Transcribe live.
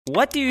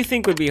What do you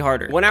think would be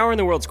harder? 1 hour in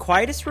the world's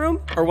quietest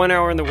room, or 1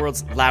 hour in the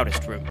world's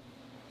loudest room?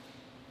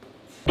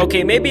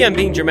 Okay, maybe I'm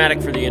being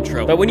dramatic for the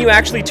intro, but when you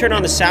actually turn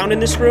on the sound in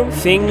this room,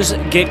 things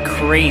get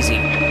crazy.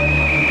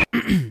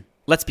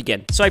 Let's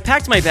begin. So I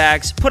packed my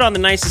bags, put on the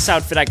nicest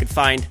outfit I could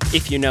find,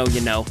 if you know,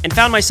 you know, and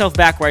found myself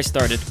back where I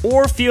started,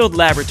 Orfield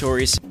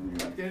Laboratories.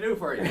 What can I do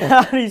for you?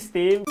 Howdy,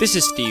 Steve. This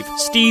is Steve.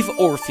 Steve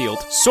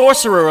Orfield,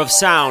 sorcerer of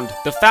sound,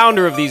 the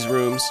founder of these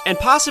rooms, and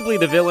possibly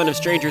the villain of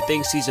Stranger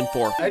Things Season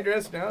 4. I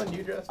dress now and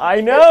you dress now.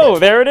 I know,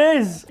 there it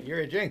is. You're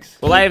a jinx.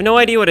 Well, I have no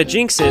idea what a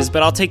jinx is,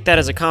 but I'll take that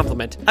as a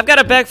compliment. I've got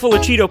a bag full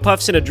of Cheeto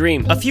Puffs and a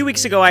dream. A few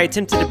weeks ago, I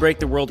attempted to break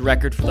the world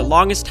record for the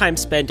longest time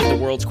spent in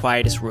the world's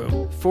quietest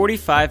room,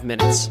 45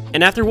 minutes.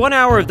 And after 1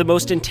 hour of the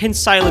most intense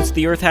silence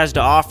the Earth has to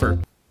offer,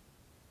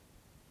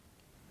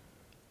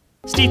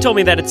 Steve told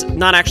me that it's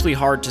not actually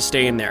hard to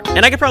stay in there.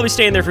 And I could probably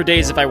stay in there for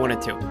days if I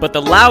wanted to. But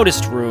the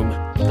loudest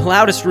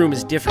room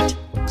is different.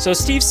 So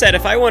Steve said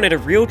if I wanted a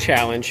real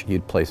challenge,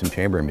 You'd play some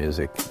chamber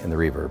music in the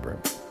reverb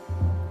room.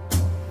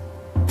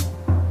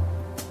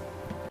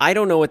 I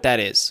don't know what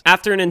that is.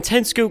 After an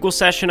intense Google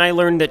session, I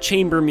learned that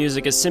chamber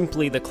music is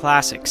simply the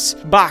classics.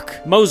 Bach,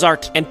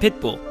 Mozart, and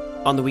Pitbull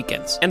on the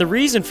weekends. And the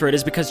reason for it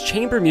is because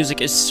chamber music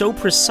is so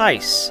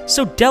precise,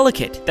 so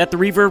delicate, that the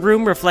reverb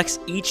room reflects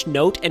each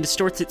note and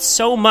distorts it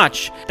so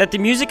much that the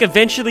music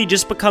eventually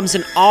just becomes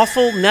an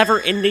awful,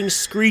 never-ending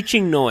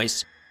screeching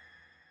noise.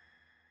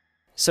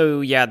 So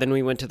yeah, then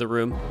we went to the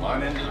room. Come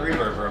on into the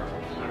reverb room.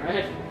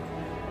 Alright.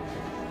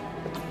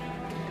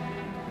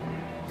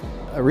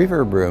 A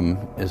reverb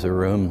room is a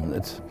room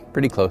that's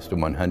pretty close to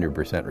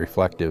 100%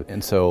 reflective,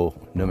 and so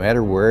no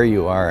matter where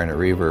you are in a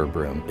reverb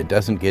room, it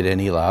doesn't get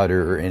any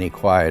louder or any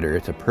quieter.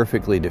 It's a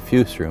perfectly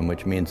diffuse room,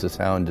 which means the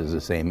sound is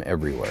the same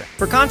everywhere.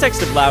 For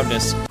context of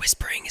loudness,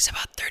 whispering is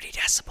about 30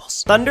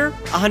 decibels. Thunder,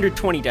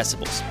 120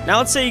 decibels. Now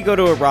let's say you go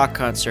to a rock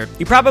concert.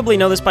 You probably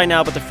know this by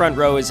now, but the front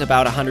row is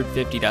about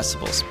 150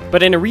 decibels.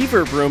 But in a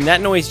reverb room,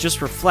 that noise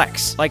just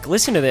reflects. Like,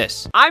 listen to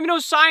this. I'm no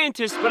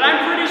scientist, but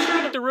I'm pretty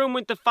sure that the room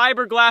with the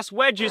fiberglass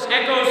wedges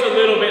echoes a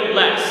little bit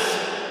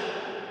less.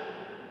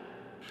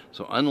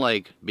 So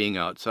unlike being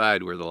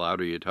outside where the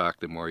louder you talk,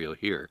 the more you'll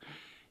hear,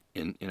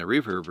 in a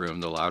reverb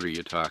room, the louder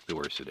you talk, the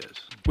worse it is.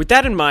 With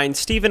that in mind,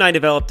 Steve and I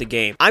developed a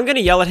game. I'm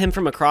gonna yell at him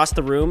from across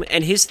the room,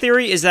 and his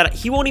theory is that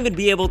he won't even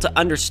be able to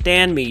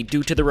understand me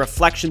due to the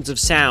reflections of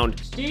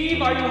sound.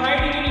 Steve, are you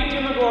hiding any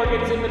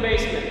demogorgons in the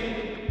basement?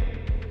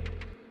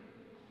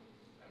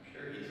 I'm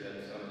sure he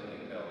said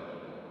something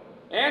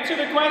intelligible. Answer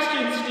the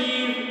question,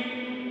 Steve.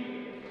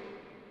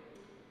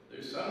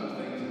 There's some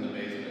things in the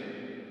basement.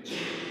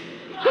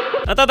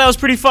 I thought that was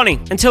pretty funny,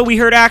 until we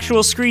heard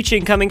actual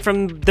screeching coming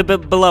from the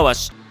below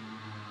us.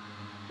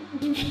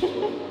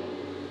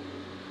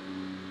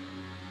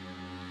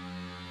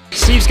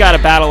 Steve's got a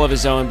battle of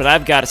his own, but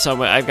I've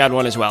got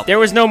one as well. There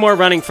was no more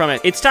running from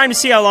it. It's time to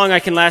see how long I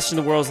can last in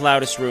the world's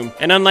loudest room.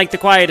 And unlike the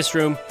quietest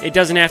room, it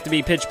doesn't have to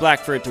be pitch black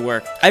for it to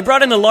work. I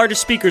brought in the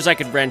largest speakers I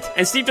could rent,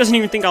 and Steve doesn't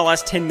even think I'll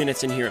last 10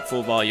 minutes in here at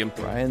full volume.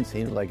 Ryan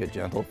seems like a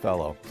gentle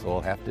fellow, so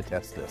we'll have to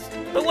test this.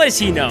 But what does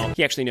he know?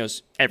 He actually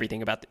knows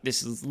everything about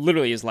this. Is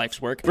literally his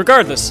life's work.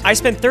 Regardless, I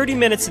spent 30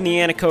 minutes in the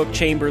anechoic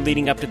chamber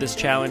leading up to this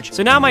challenge,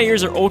 so now my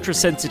ears are ultra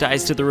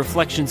sensitized to the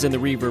reflections in the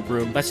reverb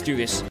room. Let's do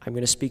this. I'm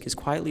gonna speak as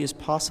quietly as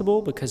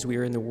possible because we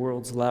are in the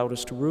world's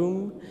loudest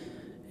room,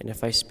 and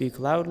if I speak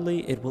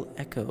loudly, it will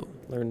echo.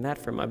 Learn that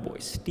from my boy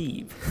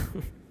Steve.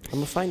 I'm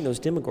gonna find those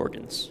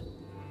demogorgons.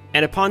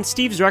 And upon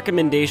Steve's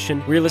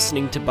recommendation, we're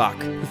listening to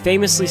Bach, who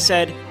famously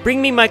said,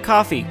 "Bring me my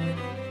coffee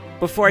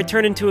before I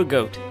turn into a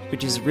goat,"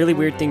 which is a really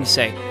weird thing to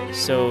say.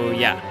 So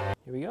yeah,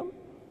 here we go.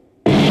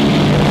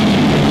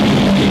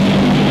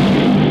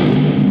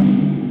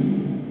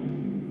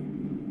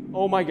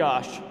 Oh my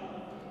gosh,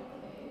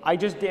 I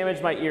just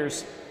damaged my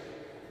ears.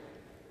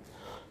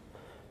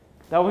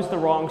 That was the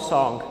wrong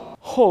song.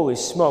 Holy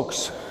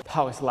smokes,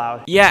 that was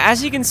loud. Yeah,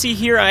 as you can see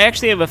here, I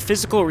actually have a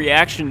physical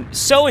reaction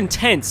so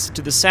intense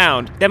to the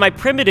sound that my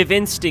primitive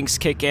instincts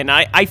kick in.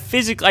 I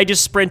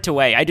just sprint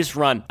away, I just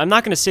run. I'm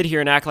not gonna sit here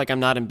and act like I'm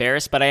not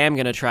embarrassed, but I am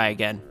gonna try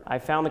again. I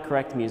found the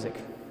correct music.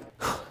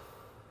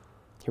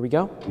 Here we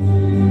go.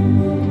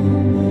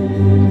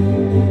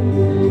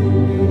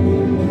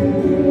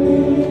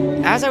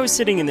 As I was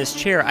sitting in this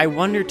chair, I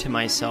wondered to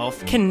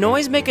myself, can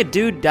noise make a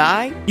dude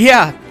die?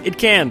 Yeah, it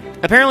can.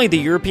 Apparently the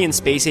European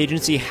Space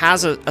Agency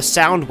has a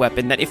sound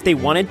weapon that if they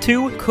wanted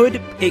to,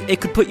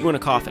 it could put you in a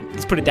coffin.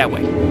 Let's put it that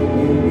way.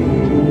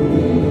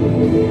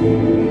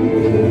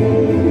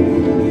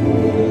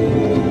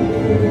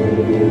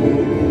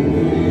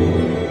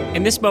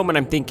 In this moment,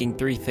 I'm thinking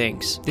three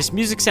things. This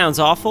music sounds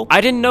awful. I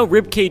didn't know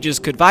rib cages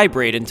could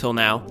vibrate until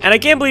now. And I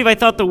can't believe I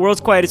thought the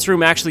world's quietest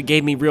room actually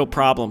gave me real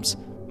problems.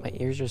 My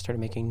ears just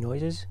started making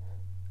noises.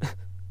 What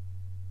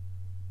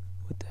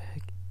the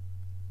heck?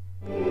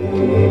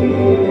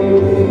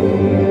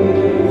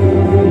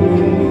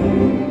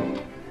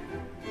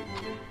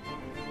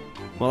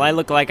 Well, I I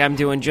look like I'm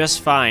doing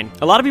just fine.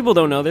 A lot of people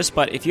don't know this,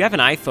 but if you have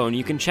an iPhone,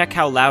 you can check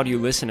how loud you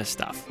listen to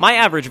stuff. My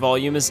average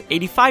volume is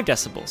 85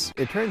 decibels.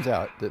 It turns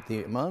out that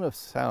the amount of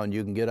sound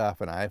you can get off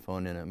an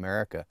iPhone in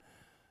America,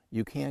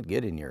 you can't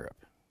get in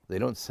Europe. They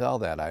don't sell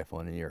that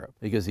iPhone in Europe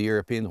because the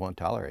Europeans won't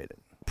tolerate it.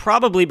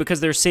 Probably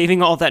because they're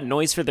saving all that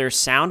noise for their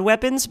sound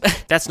weapons?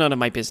 That's none of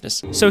my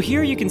business. So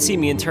here you can see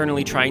me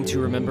internally trying to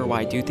remember why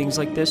I do things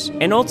like this.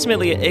 And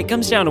ultimately, it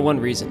comes down to one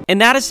reason. And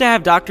that is to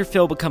have Dr.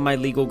 Phil become my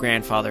legal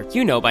grandfather.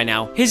 You know by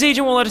now. His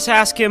agent won't let us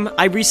ask him.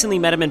 I recently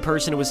met him in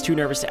person and was too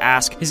nervous to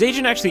ask. His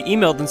agent actually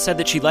emailed and said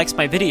that she likes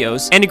my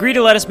videos and agreed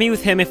to let us meet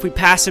with him if we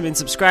pass him in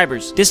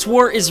subscribers. This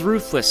war is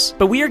ruthless,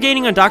 but we are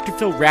gaining on Dr.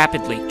 Phil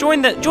rapidly.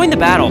 Join the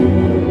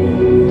battle.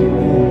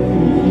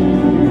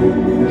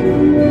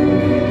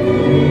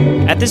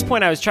 At this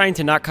point, I was trying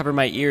to not cover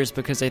my ears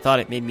because I thought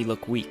it made me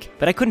look weak,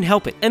 but I couldn't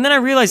help it. And then I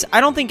realized I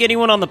don't think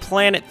anyone on the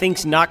planet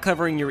thinks not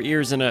covering your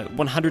ears in a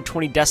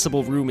 120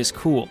 decibel room is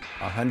cool.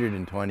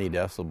 120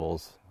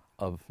 decibels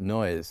of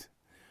noise.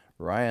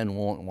 Ryan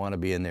won't want to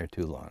be in there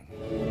too long.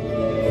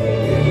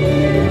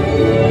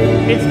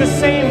 It's the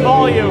same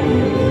volume.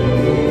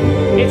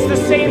 It's the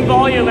same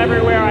volume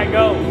everywhere I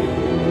go.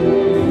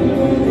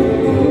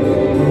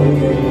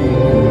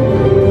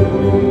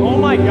 Oh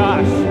my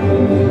gosh.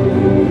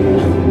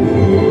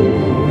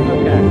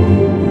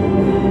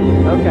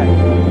 Okay.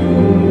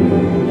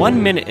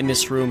 1 minute in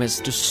this room has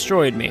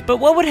destroyed me. But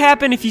what would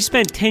happen if you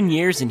spent 10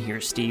 years in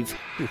here, Steve?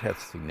 You'd have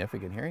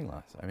significant hearing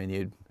loss. I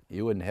mean,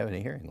 you wouldn't have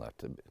any hearing left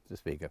to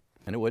speak of.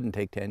 And it wouldn't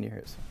take 10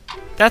 years.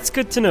 That's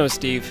good to know,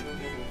 Steve.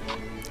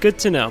 Good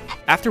to know.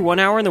 After 1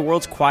 hour in the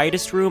world's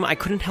quietest room, I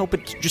couldn't help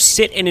but just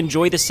sit and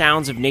enjoy the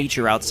sounds of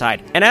nature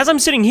outside. And as I'm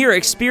sitting here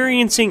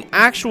experiencing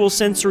actual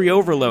sensory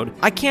overload,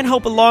 I can't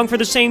help but long for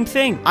the same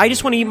thing. I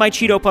just want to eat my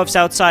Cheeto Puffs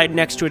outside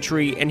next to a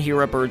tree and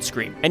hear a bird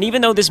scream. And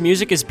even though this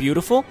music is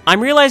beautiful, I'm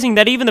realizing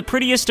that even the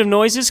prettiest of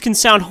noises can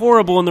sound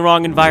horrible in the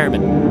wrong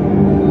environment.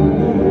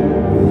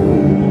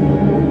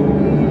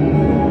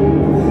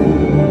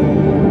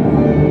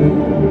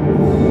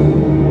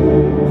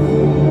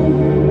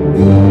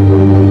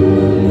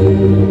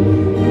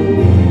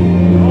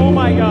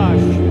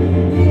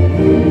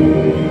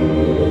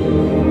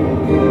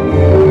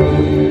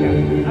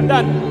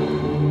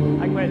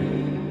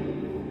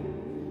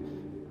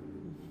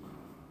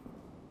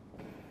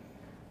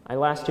 I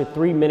lasted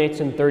 3 minutes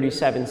and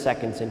 37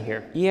 seconds in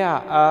here.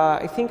 Yeah,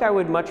 I think I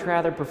would much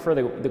rather prefer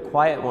the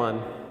quiet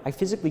one. I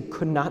physically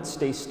could not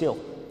stay still.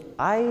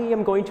 I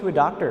am going to a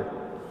doctor.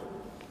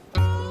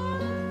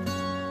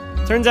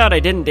 Turns out I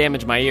didn't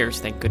damage my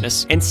ears, thank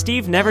goodness. And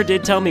Steve never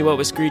did tell me what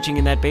was screeching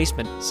in that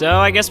basement. So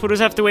I guess we'll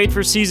just have to wait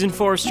for Season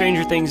 4 of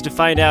Stranger Things to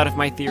find out if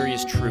my theory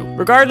is true.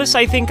 Regardless,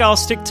 I think I'll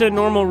stick to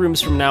normal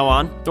rooms from now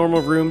on.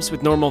 Normal rooms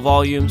with normal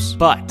volumes.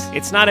 But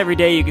it's not every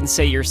day you can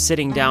say you're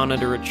sitting down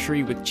under a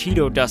tree with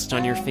Cheeto dust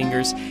on your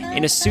fingers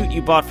in a suit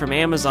you bought from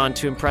Amazon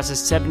to impress a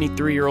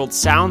 73-year-old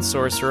sound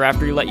sorcerer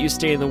after he let you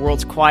stay in the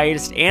world's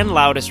quietest and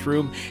loudest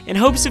room in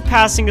hopes of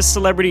passing a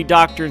celebrity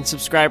doctor and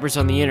subscribers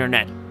on the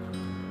internet.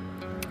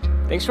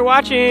 Thanks for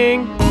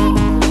watching!